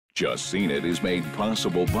Just Seen It is made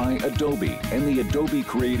possible by Adobe and the Adobe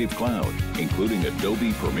Creative Cloud, including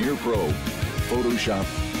Adobe Premiere Pro, Photoshop,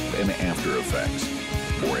 and After Effects.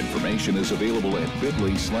 More information is available at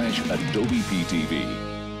bit.ly/AdobePTV.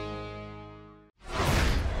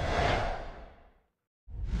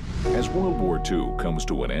 As World War II comes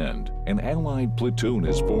to an end, an Allied platoon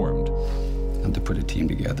is formed. And to put a team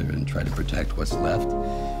together and try to protect what's left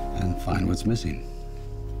and find what's missing.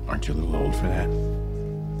 Aren't you a little old for that?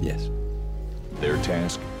 Yes. Their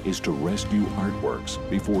task is to rescue artworks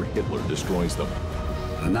before Hitler destroys them.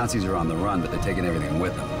 The Nazis are on the run, but they're taking everything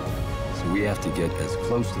with them. So we have to get as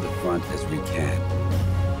close to the front as we can.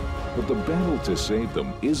 But the battle to save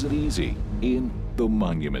them isn't easy in The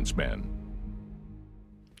Monuments Men.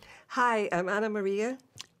 Hi, I'm Ana Maria.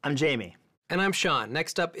 I'm Jamie. And I'm Sean.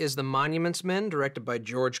 Next up is The Monuments Men, directed by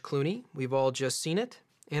George Clooney. We've all just seen it.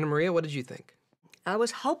 Ana Maria, what did you think? I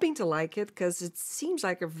was hoping to like it because it seems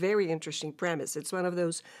like a very interesting premise. It's one of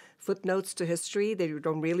those footnotes to history that you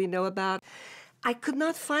don't really know about. I could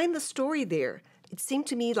not find the story there. It seemed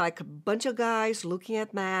to me like a bunch of guys looking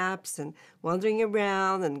at maps and wandering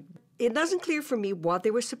around, and it wasn't clear for me what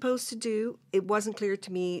they were supposed to do. It wasn't clear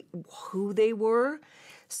to me who they were.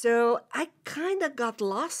 So I kind of got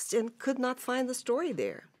lost and could not find the story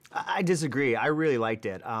there. I disagree. I really liked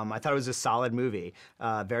it. I thought it was a solid movie,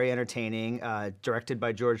 very entertaining, directed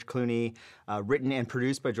by George Clooney, written and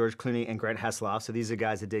produced by George Clooney and Grant Heslov. So these are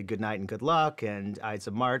guys that did Good Night and Good Luck and Ides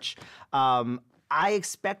of March. I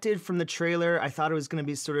expected from the trailer, I thought it was going to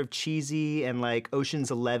be sort of cheesy and like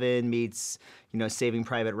Ocean's 11 meets, Saving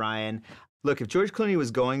Private Ryan. Look, if George Clooney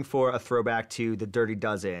was going for a throwback to The Dirty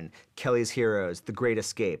Dozen, Kelly's Heroes, The Great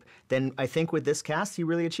Escape, then I think with this cast, he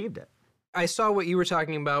really achieved it. I saw what you were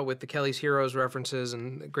talking about with the Kelly's Heroes references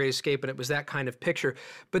and The Great Escape, and it was that kind of picture.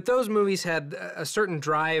 But those movies had a certain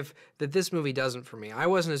drive that this movie doesn't for me. I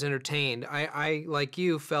wasn't as entertained. I like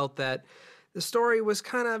you, felt that the story was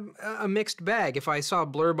kind of a mixed bag. If I saw a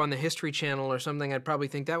blurb on the History Channel or something, I'd probably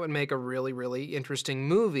think that would make a really, really interesting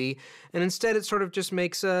movie. And instead, it sort of just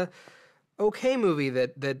makes a okay movie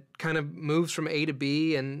that kind of moves from A to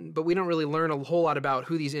B, but we don't really learn a whole lot about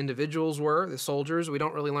who these individuals were, the soldiers. We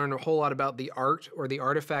don't really learn a whole lot about the art or the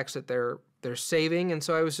artifacts that they're saving, and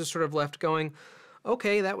so I was just sort of left going,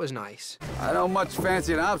 okay, that was nice. I don't much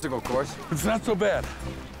fancy an obstacle course. It's not so bad.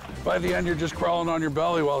 By the end, you're just crawling on your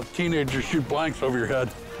belly while teenagers shoot blanks over your head.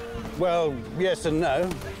 Well, yes and no.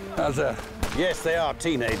 How's that? Yes, they are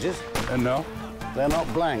teenagers. And no? They're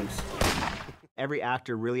not blanks. Every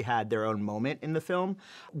actor really had their own moment in the film.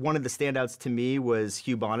 One of the standouts to me was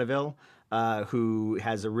Hugh Bonneville, who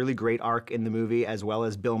has a really great arc in the movie, as well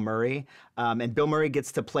as Bill Murray. And Bill Murray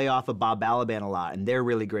gets to play off of Bob Balaban a lot, and they're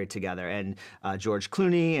really great together. And George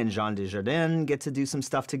Clooney and Jean Dujardin get to do some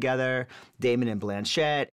stuff together, Damon and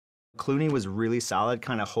Blanchett. Clooney was really solid,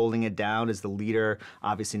 kind of holding it down as the leader,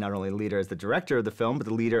 obviously not only the leader as the director of the film, but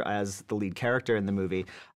the leader as the lead character in the movie.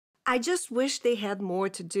 I just wish they had more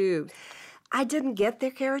to do. I didn't get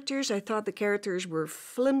their characters. I thought the characters were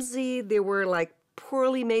flimsy. They were like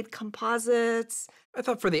poorly made composites. I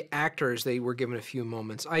thought for the actors, they were given a few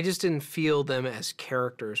moments. I just didn't feel them as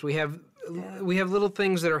characters. We have little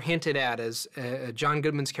things that are hinted at as John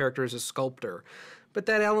Goodman's character is a sculptor. But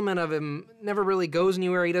that element of him never really goes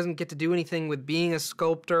anywhere. He doesn't get to do anything with being a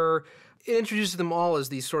sculptor. It introduces them all as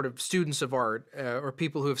these sort of students of art or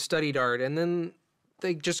people who have studied art. And then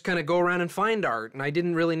they just kind of go around and find art, and I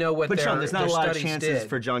didn't really know what But their Sean, there's not a lot of chances did.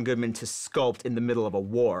 for John Goodman to sculpt in the middle of a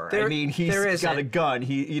war. I mean, he's got a gun.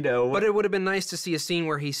 But it would have been nice to see a scene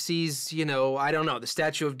where he sees, I don't know, the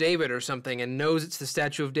Statue of David or something, and knows it's the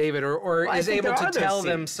Statue of David, or is able to tell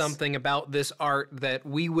them something about this art that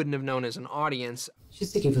we wouldn't have known as an audience. Je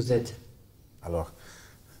sais qui vous êtes. Alors,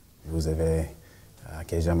 vous avez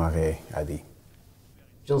que j'aimerais à dire.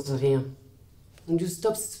 J'en sais rien. And you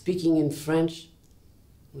stop speaking in French.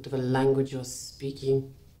 Whatever language you're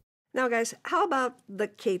speaking. Now, guys, how about the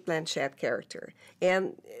Cate Blanchett character?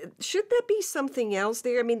 And should there be something else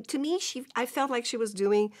there? I mean, to me, I felt like she was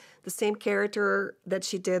doing the same character that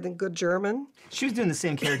she did in Good German. She was doing the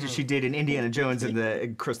same character she did in Indiana Jones and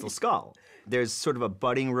the Crystal Skull. There's sort of a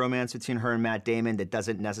budding romance between her and Matt Damon that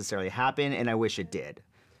doesn't necessarily happen, and I wish it did.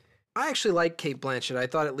 I actually like Cate Blanchett. I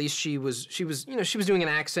thought at least she was doing an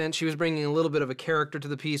accent. She was bringing a little bit of a character to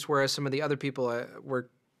the piece, whereas some of the other people were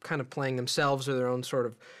kind of playing themselves or their own sort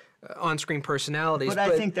of on-screen personalities. But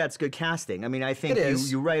I think that's good casting. I mean, I think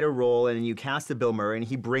you write a role and you cast a Bill Murray and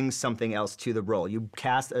he brings something else to the role. You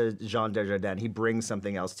cast a Jean Dujardin, he brings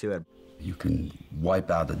something else to it. You can wipe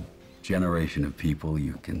out a generation of people.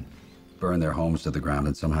 You can burn their homes to the ground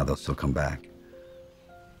and somehow they'll still come back.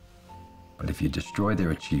 But if you destroy their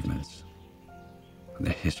achievements,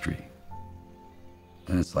 their history,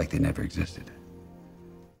 then it's like they never existed.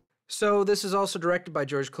 So this is also directed by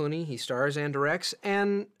George Clooney. He stars and directs,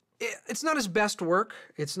 and it's not his best work.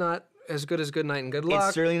 It's not as good as Good Night and Good Luck.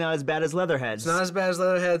 It's certainly not as bad as Leatherheads. It's not as bad as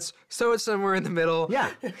Leatherheads, so it's somewhere in the middle. Yeah.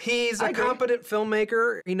 He's a competent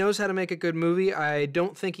filmmaker. He knows how to make a good movie. I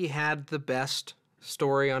don't think he had the best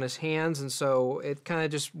story on his hands, and so it kind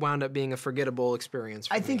of just wound up being a forgettable experience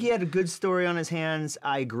for I me. think he had a good story on his hands.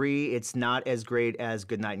 I agree. It's not as great as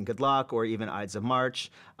Good Night and Good Luck or even Ides of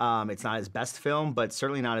March. It's not his best film, but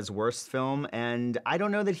certainly not his worst film. And I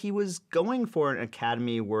don't know that he was going for an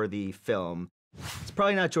Academy-worthy film. It's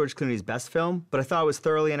probably not George Clooney's best film, but I thought it was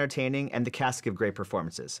thoroughly entertaining, and the cast give great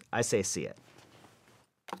performances. I say see it.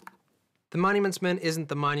 The Monuments Men isn't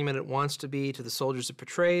the monument it wants to be to the soldiers it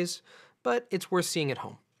portrays, but it's worth seeing at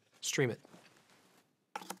home. Stream it.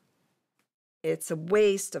 It's a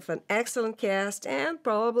waste of an excellent cast and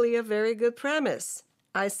probably a very good premise.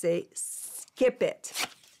 I say skip it.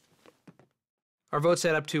 Our votes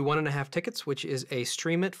add up to 1.5 tickets, which is a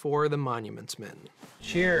stream it for The Monuments Men.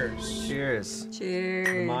 Cheers. Cheers. Cheers.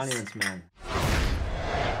 The Monuments Men.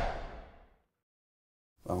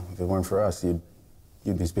 Well, if it weren't for us, you'd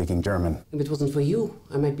be speaking German. If it wasn't for you,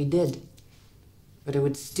 I might be dead. But I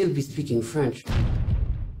would still be speaking French.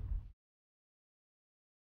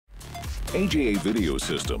 AJA Video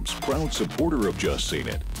Systems, proud supporter of Just Seen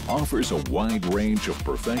It, offers a wide range of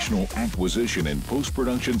professional acquisition and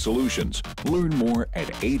post-production solutions. Learn more at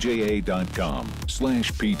aja.com/PTV.